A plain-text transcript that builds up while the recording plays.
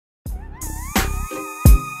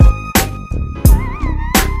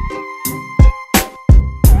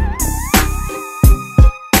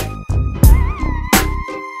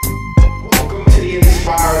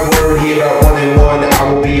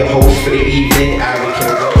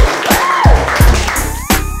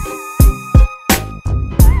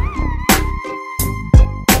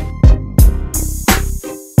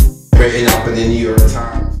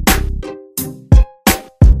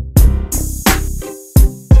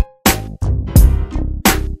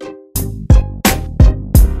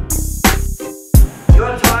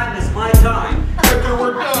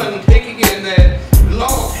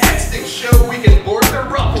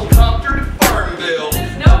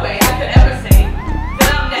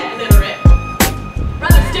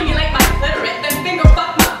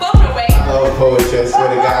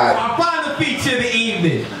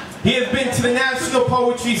National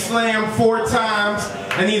Poetry Slam 4 times,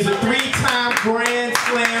 and he's a 3-time Grand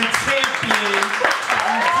Slam champion in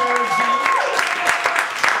New Jersey.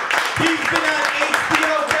 He's been on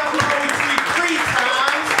HBO Poetry 3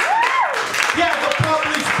 times. He has a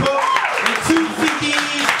published book and 2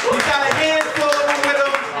 CDs. He's got a handful of them with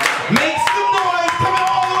him. Make some noise, coming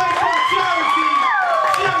all the way from Jersey,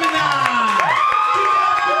 Gemineye.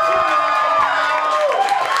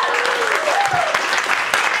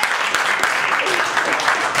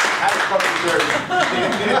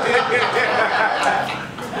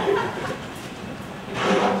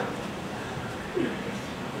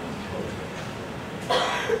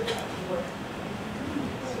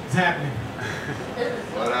 What's happening?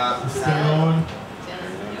 What up? What's going on?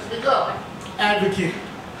 Advocate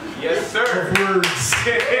Yes, sir. of Wordz.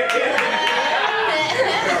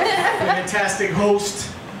 Fantastic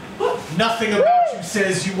host. Nothing about you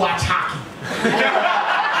says you watch hockey.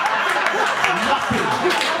 Nothing.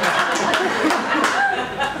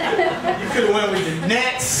 You could have went with the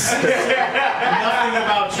Nets. Nothing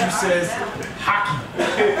about you says hockey.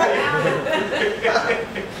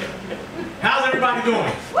 How's everybody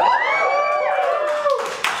doing?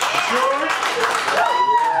 Sure?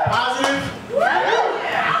 Positive?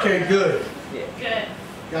 Okay, good. Good.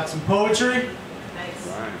 Got some poetry? Nice.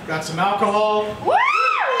 Got some alcohol?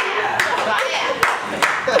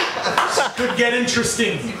 Could get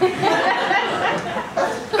interesting.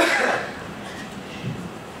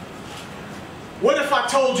 What if I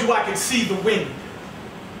told you I could see the wind?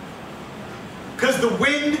 Because the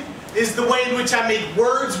wind is the way in which I make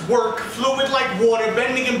words work, fluid like water,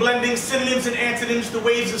 bending and blending synonyms and antonyms, the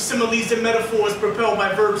waves of similes and metaphors propelled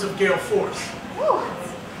by verbs of gale force.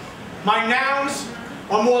 My nouns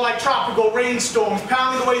are more like tropical rainstorms,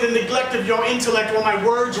 pounding away the neglect of your intellect while my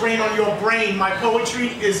words rain on your brain. My poetry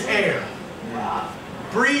is air.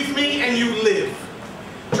 Breathe me and you live.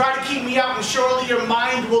 Try to keep me out and surely your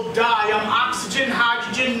mind will die. I'm oxygen,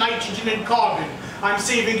 hydrogen, nitrogen, and carbon. I'm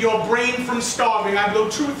saving your brain from starving. I blow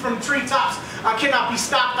truth from treetops. I cannot be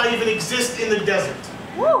stopped. I even exist in the desert.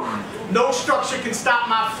 No structure can stop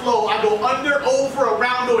my flow. I go under, over,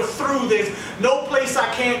 around, or through. There's no place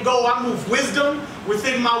I can't go. I move wisdom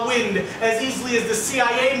within my wind as easily as the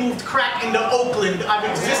CIA moved crack into Oakland. I've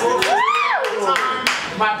existed for a long time.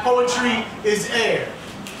 My poetry is air.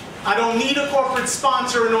 I don't need a corporate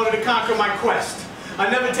sponsor in order to conquer my quest. I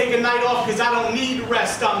never take a night off because I don't need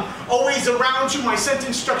rest. I'm always around you. My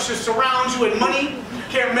sentence structure surrounds you, and money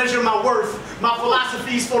can't measure my worth. My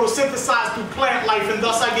philosophy is photosynthesized through plant life, and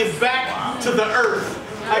thus I give back to the earth.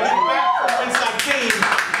 I give back from whence I came,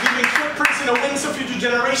 leaving footprints in the wind so future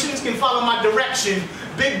generations can follow my direction.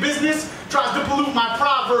 Big business tries to pollute my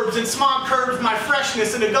proverbs, and smog curbs my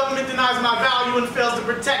freshness, and the government denies my value and fails to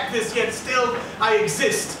protect this, yet still I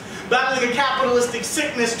exist. Battling a capitalistic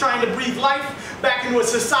sickness, trying to breathe life back into a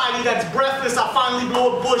society that's breathless. I finally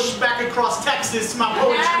blow a bush back across Texas. My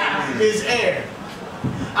poetry is air.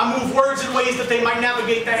 I move words in ways that they might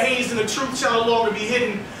navigate the haze, and the truth shall no longer be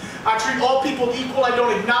hidden. I treat all people equal. I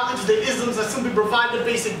don't acknowledge the isms. I simply provide the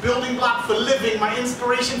basic building block for living. My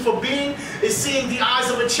inspiration for being is seeing the eyes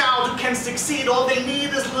of a child who can succeed. All they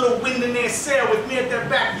need is a little wind in their sail. With me at their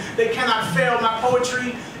back, they cannot fail. My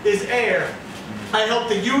poetry is air. I help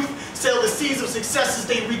the youth sail the seas of success as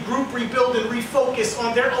they regroup, rebuild, and refocus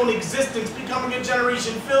on their own existence, becoming a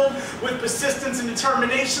generation filled with persistence and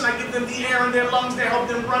determination. I give them the air in their lungs to help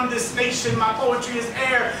them run this nation. My poetry is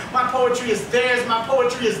air. My poetry is theirs. My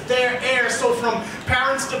poetry is their air. So from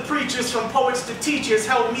parents to preachers, from poets to teachers,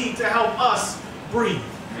 help me to help us breathe.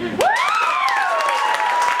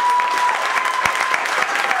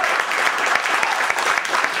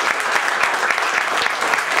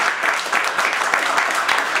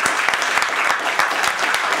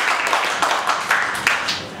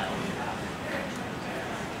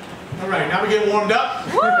 Alright, now we get warmed up.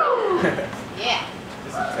 Woo! Yeah.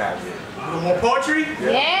 This is fabulous. A little more poetry.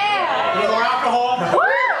 Yeah. A little more alcohol. Woo!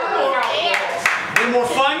 A little more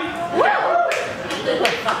fun. Woo!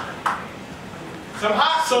 Some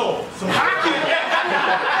hot soul. Some hockey.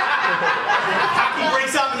 Hockey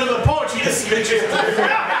breaks out into the poetry. This is interesting.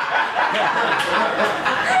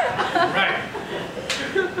 Right.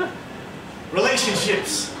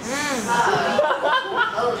 Relationships.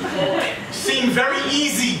 Seem very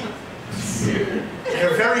easy.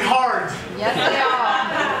 They're very hard. Yes, they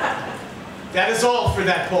are. That is all for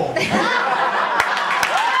that poem.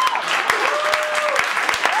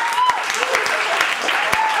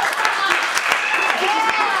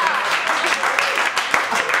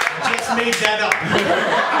 I just made that up.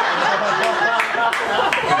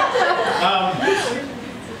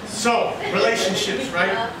 So, relationships,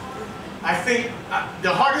 right? I think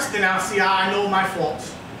the hardest thing I know my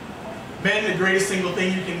faults. Men, the greatest single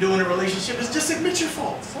thing you can do in a relationship is just admit your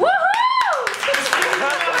faults. Woohoo!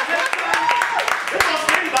 It goes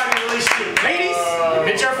for anybody in a relationship. Ladies,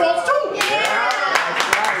 admit your faults too. Yeah.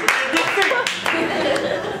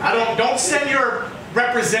 Don't send your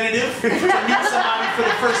representative to meet somebody for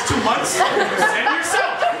the first 2 months. Send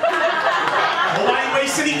yourself. Nobody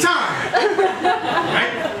waste any time.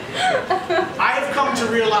 Right? I have come to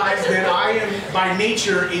realize that I am by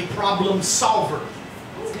nature a problem solver.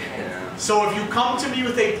 So if you come to me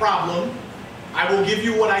with a problem, I will give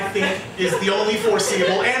you what I think is the only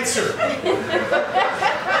foreseeable answer.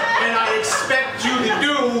 And I expect you to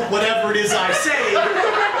do whatever it is I say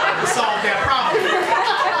to solve that problem.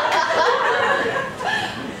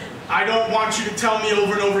 I don't want you to tell me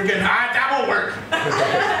over and over again, that won't work.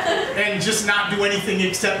 And just not do anything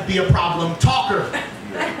except be a problem talker.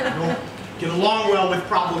 You don't get along well with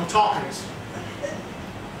problem talkers.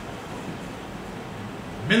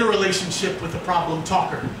 I'm in a relationship with a problem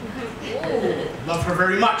talker. Love her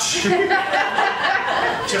very much.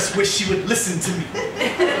 Just wish she would listen to me.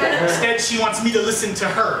 Instead, she wants me to listen to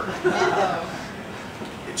her.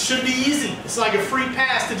 It should be easy. It's like a free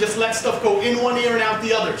pass to just let stuff go in one ear and out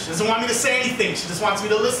the other. She doesn't want me to say anything. She just wants me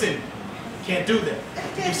to listen. Can't do that.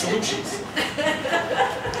 Give solutions.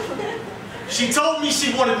 She told me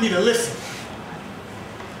she wanted me to listen.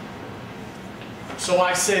 So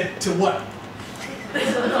I said, to what?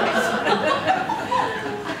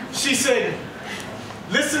 She said,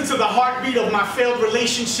 listen to the heartbeat of my failed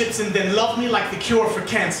relationships and then love me like the cure for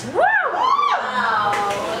cancer.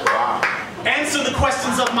 Answer the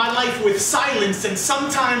questions of my life with silence and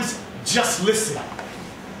sometimes just listen.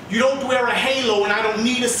 You don't wear a halo and I don't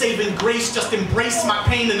need a saving grace, just embrace my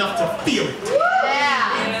pain enough to feel it.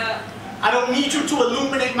 I don't need you to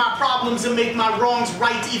illuminate my problems and make my wrongs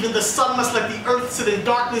right. Even the sun must let the earth sit in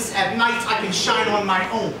darkness. At night I can shine on my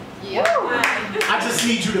own. I just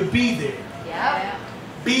need you to be there.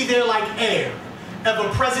 Be there like air. Ever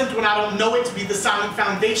present when I don't know it. Be the silent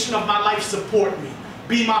foundation of my life. Support me.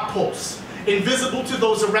 Be my pulse. Invisible to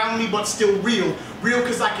those around me, but still real. Real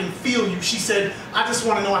because I can feel you. She said, I just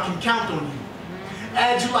want to know I can count on you.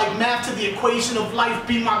 Add you like math to the equation of life.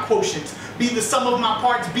 Be my quotient. Be the sum of my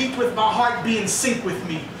parts. Beat with my heart. Be in sync with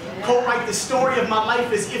me. Co-write the story of my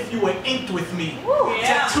life as if you were inked with me.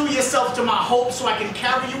 Tattoo yourself to my hope so I can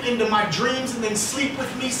carry you into my dreams and then sleep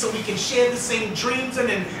with me so we can share the same dreams and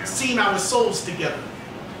then seam our souls together.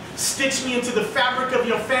 Stitch me into the fabric of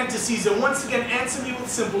your fantasies and once again answer me with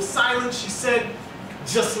simple silence. She said,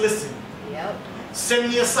 just listen. Send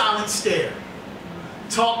me a silent stare.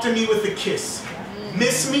 Talk to me with a kiss.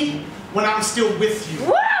 Miss me when I'm still with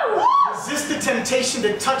you. Resist the temptation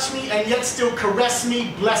to touch me and yet still caress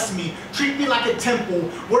me, bless me. Treat me like a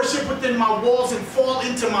temple. Worship within my walls and fall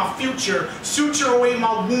into my future. Suture away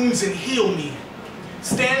my wounds and heal me.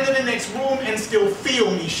 Stand in the next room and still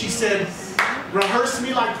feel me. She said, rehearse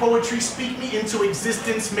me like poetry, speak me into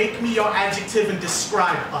existence, make me your adjective and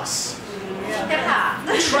describe us.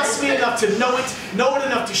 Trust me enough to know it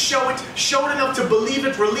enough to show it enough to believe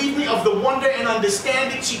it, relieve me of the wonder and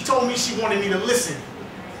understand it. She told me she wanted me to listen.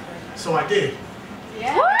 So I did.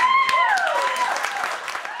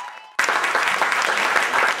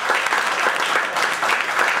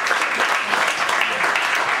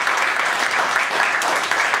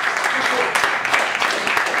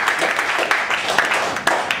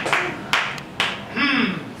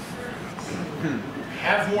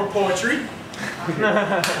 Have more poetry.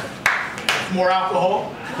 Have more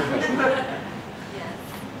alcohol.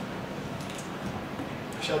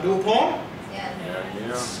 Shall I do a poem?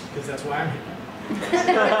 Because that's why I'm here.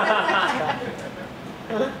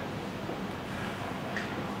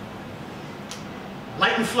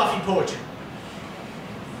 Light and fluffy poetry.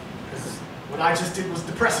 Because what I just did was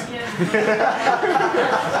depressing.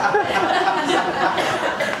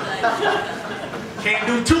 Can't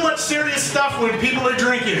do too much serious stuff when people are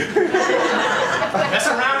drinking. Mess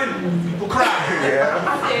around and people cry.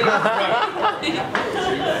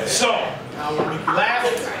 So, now we'll make you laugh.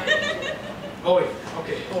 Oh wait,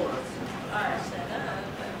 okay, hold on.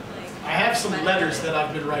 I have some letters that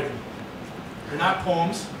I've been writing. They're not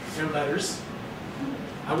poems, they're letters.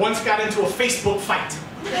 I once got into a Facebook fight.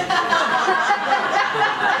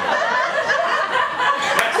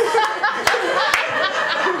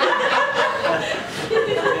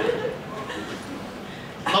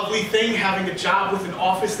 Lovely thing having a job with an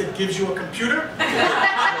office that gives you a computer.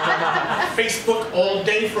 Facebook all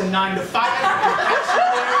day from 9 to 5.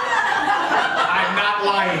 I'm not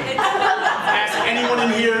lying. Ask anyone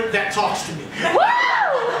in here that talks to me.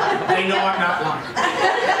 They know I'm not lying.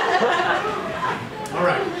 All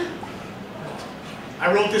right.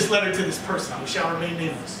 I wrote this letter to this person. I shall remain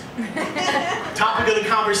nameless. Topic of the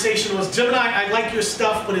conversation was, Gemineye, I like your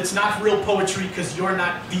stuff, but it's not real poetry because you're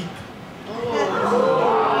not deep.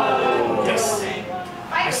 Yes.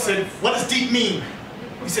 I said, what does deep mean?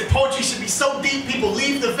 He said, poetry should be so deep, people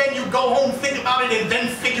leave the venue, go home, think about it, and then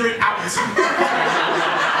figure it out.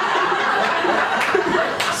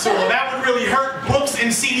 So that would really hurt books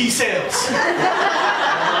and CD sales. You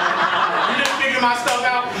didn't figure my stuff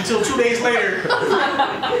out until 2 days later.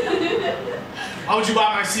 How would you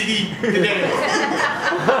buy my CD today?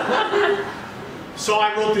 So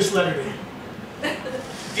I wrote this letter to him.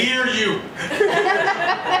 Dear you,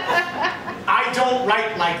 I don't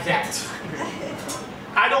write like that.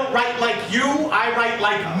 I don't write like you, I write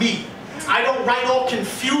like me. I don't write all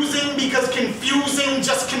confusing because confusing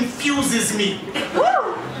just confuses me.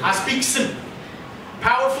 I speak simply,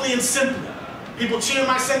 powerfully and simply. People cheer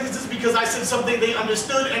my sentences because I said something they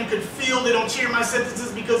understood and could feel. They don't cheer my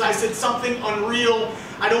sentences because I said something unreal.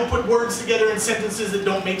 I don't put words together in sentences that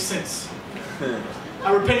don't make sense.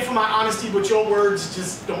 I repent for my honesty, but your words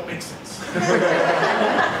just don't make sense.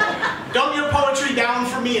 Dumb your poetry down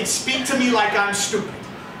for me and speak to me like I'm stupid.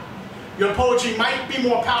 Your poetry might be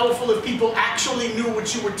more powerful if people actually knew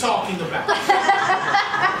what you were talking about.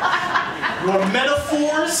 Your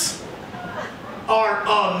metaphors are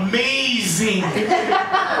amazing.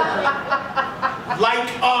 Like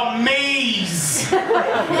a maze.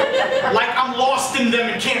 Like I'm lost in them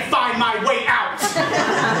and can't find my way out.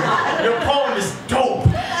 Your poem is dope.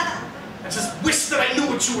 I just wish that I knew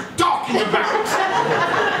what you were talking about.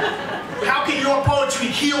 How can your poetry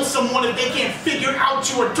heal someone if they can't figure out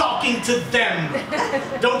you are talking to them?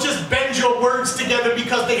 Don't just bend your words together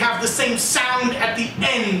because they have the same sound at the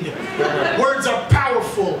end. Words are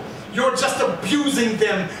powerful. You're just abusing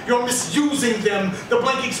them. You're misusing them. The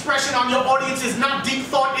blank expression on your audience is not deep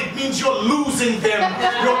thought. It means you're losing them.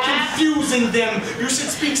 You're confusing them. You should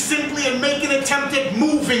speak simply and make an attempt at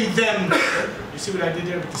moving them. You see what I did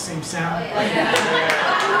there with the same sound?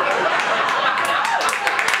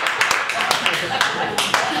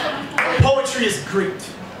 Poetry is great.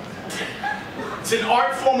 It's an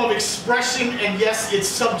art form of expression, and yes, it's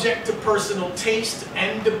subject to personal taste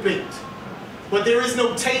and debate. But there is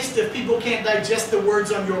no taste if people can't digest the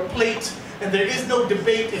words on your plate, and there is no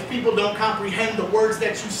debate if people don't comprehend the words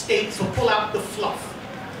that you state, so pull out the fluff.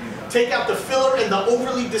 Take out the filler and the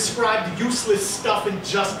overly described useless stuff and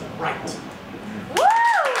just write.